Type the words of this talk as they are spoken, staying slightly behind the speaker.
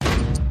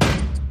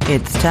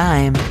It's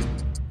time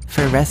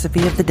for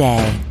Recipe of the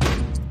Day.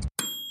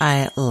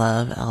 I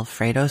love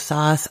Alfredo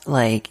sauce.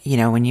 Like,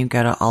 when you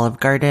go to Olive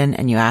Garden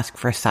and you ask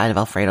for a side of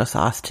Alfredo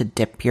sauce to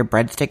dip your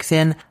breadsticks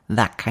in,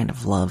 that kind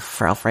of love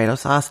for Alfredo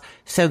sauce.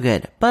 So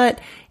good.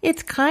 But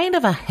it's kind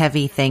of a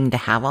heavy thing to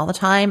have all the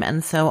time.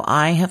 And so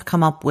I have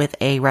come up with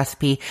a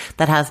recipe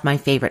that has my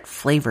favorite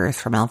flavors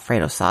from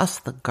Alfredo sauce,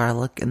 the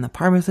garlic and the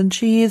Parmesan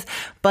cheese,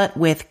 but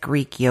with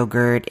Greek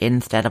yogurt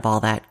instead of all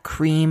that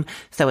cream.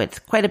 So it's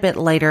quite a bit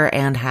lighter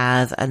and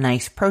has a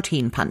nice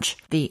protein punch.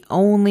 The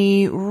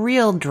only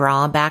real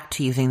drawback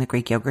to using the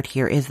Greek yogurt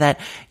here is that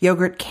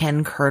yogurt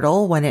can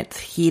curdle when it's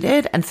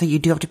heated. And so you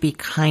do have to be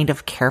kind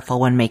of careful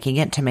when making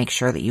it to make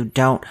sure that you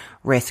don't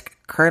risk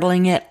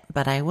curdling it.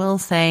 But I will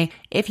say,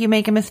 if you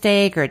make a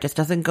mistake or it just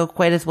doesn't go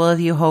quite as well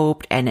as you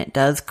hoped and it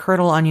does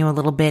curdle on you a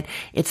little bit,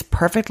 it's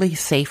perfectly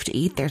safe to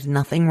eat. There's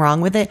nothing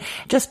wrong with it.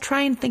 Just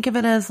try and think of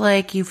it as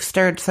like you've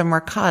stirred some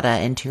ricotta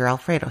into your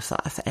Alfredo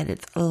sauce and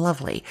it's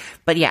lovely.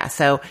 But yeah,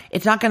 so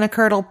it's not going to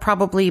curdle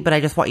probably, but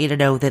I just want you to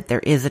know that there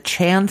is a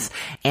chance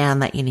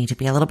and that you need to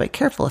be a little bit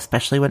careful,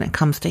 especially when it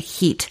comes to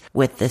heat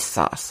with this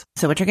sauce.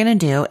 So what you're going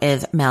to do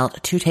is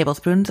melt 2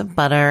 tablespoons of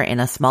butter in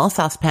a small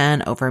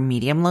saucepan over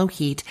medium-low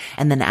heat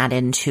and then add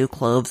in 2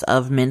 cloves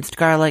of minced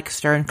garlic,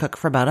 stir and cook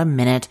for about a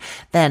minute.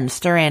 Then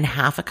stir in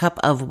half a cup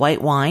of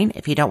white wine.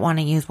 If you don't want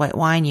to use white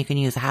wine, you can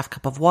use a half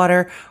cup of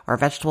water or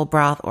vegetable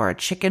broth or a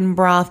chicken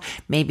broth,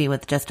 maybe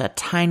with just a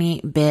tiny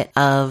bit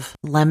of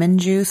lemon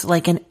juice,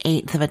 like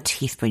 1/8 of a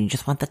teaspoon. You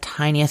just want the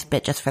tiniest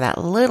bit just for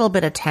that little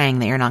bit of tang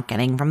that you're not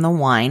getting from the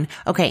wine.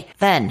 Okay,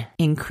 then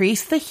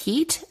increase the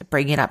heat,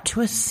 bring it up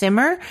to a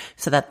simmer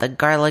so that the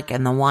garlic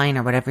and the wine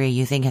or whatever you're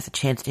using has a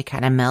chance to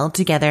kind of meld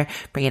together.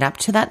 Bring it up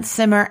to that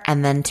simmer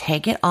and then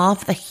take it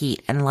off the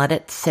heat and let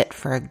it sit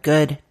for a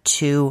good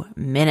 2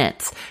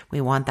 minutes.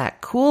 We want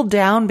that cooled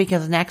down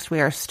because next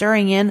we are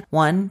stirring in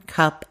 1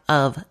 cup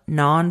of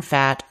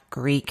non-fat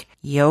Greek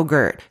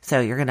yogurt. So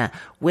you're going to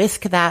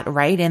whisk that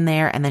right in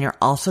there. And then you're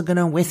also going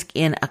to whisk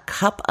in a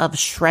cup of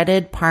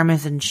shredded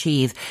Parmesan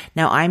cheese.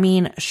 Now, I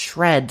mean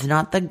shreds,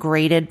 not the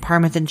grated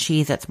Parmesan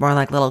cheese that's more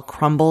like little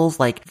crumbles,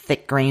 like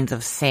thick grains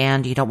of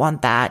sand. You don't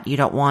want that. You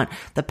don't want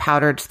the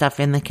powdered stuff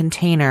in the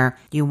container.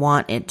 You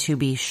want it to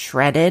be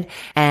shredded.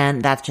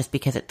 And that's just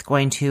because it's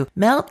going to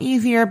melt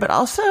easier, but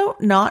also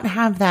not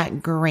have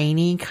that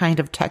grainy kind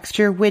of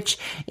texture, which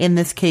in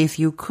this case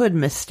you could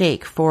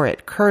mistake for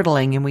it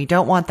curdling. And we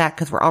don't want that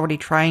because we're already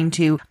trying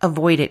to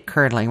avoid it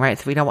curdling, right?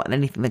 So we don't want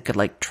anything that could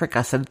like trick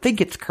us and think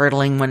it's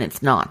curdling when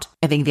it's not.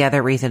 I think the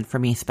other reason for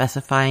me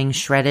specifying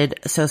shredded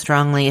so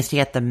strongly is to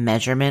get the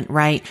measurement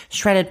right.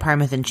 Shredded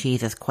Parmesan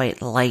cheese is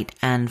quite light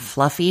and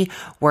fluffy,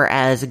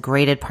 whereas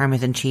grated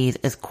Parmesan cheese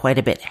is quite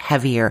a bit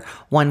heavier.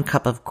 1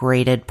 cup of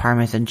grated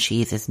Parmesan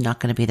cheese is not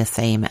going to be the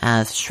same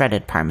as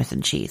shredded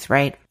Parmesan cheese,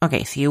 right?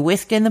 Okay, so you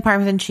whisked in the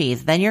Parmesan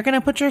cheese. Then you're going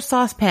to put your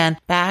saucepan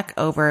back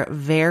over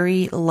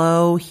very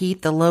low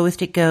heat, the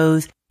lowest it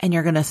goes. And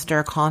you're going to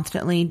stir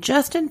constantly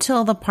just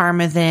until the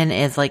Parmesan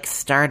is like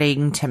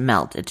starting to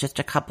melt. It's just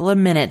a couple of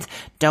minutes.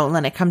 Don't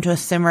let it come to a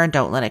simmer.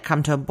 Don't let it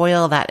come to a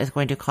boil. That is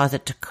going to cause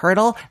it to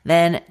curdle.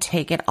 Then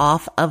take it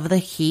off of the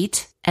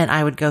heat. And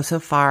I would go so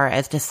far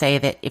as to say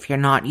that if you're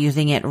not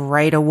using it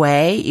right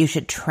away, you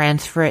should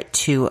transfer it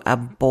to a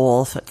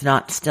bowl so it's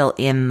not still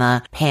in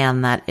the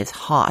pan that is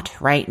hot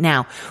right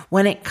now.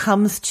 When it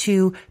comes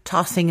to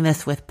tossing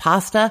this with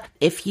pasta,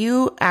 if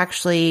you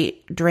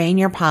actually drain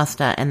your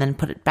pasta and then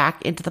put it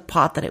back into the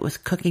pot that it was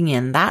cooking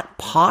in, that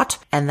pot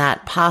and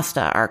that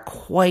pasta are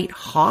quite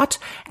hot,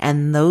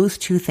 and those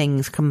two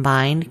things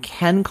combined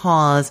can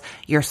cause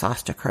your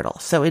sauce to curdle.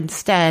 So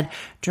instead,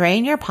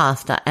 drain your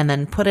pasta and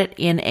then put it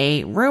in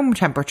a room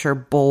temperature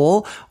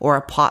bowl or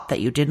a pot that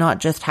you did not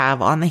just have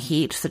on the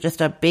heat. So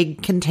just a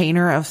big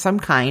container of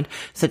some kind.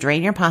 So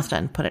drain your pasta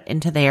and put it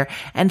into there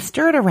and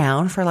stir it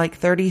around for like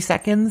 30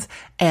 seconds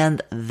and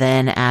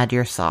then add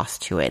your sauce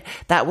to it.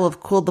 That will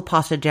have cooled the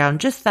pasta down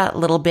just that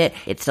little bit.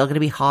 It's still going to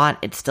be hot.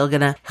 It's still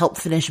going to help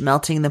finish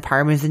melting the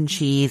Parmesan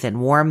cheese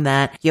and warm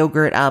that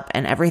yogurt up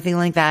and everything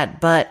like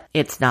that, but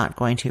it's not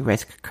going to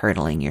risk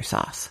curdling your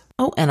sauce.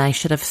 Oh, and I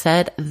should have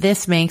said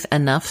this makes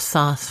enough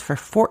sauce for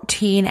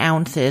 14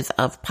 ounces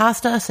of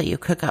pasta. So you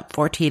cook up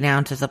 14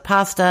 ounces of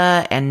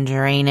pasta and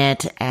drain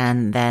it,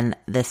 and then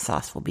this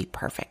sauce will be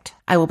perfect.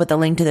 I will put the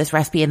link to this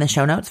recipe in the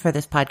show notes for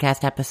this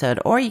podcast episode,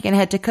 or you can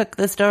head to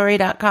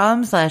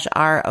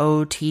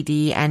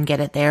cookthestory.com/ROTD and get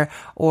it there,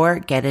 or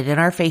get it in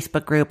our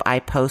Facebook group. I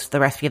post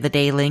the recipe of the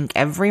day link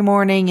every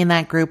morning in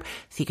that group,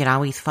 so you can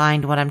always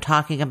find what I'm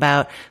talking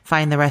about,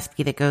 find the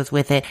recipe that goes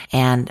with it,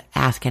 and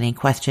ask any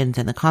questions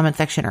in the comment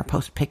section or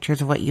post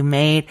pictures of what you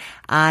made.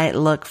 I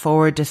look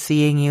forward to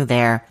seeing you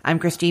there. I'm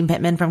Christine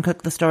Pittman from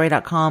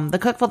cookthestory.com,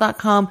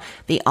 thecookful.com,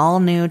 the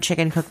all-new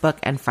chicken cookbook,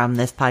 and from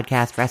this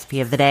podcast, Recipe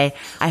of the Day.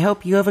 I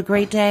hope you have a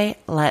great day.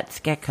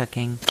 Let's get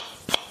cooking.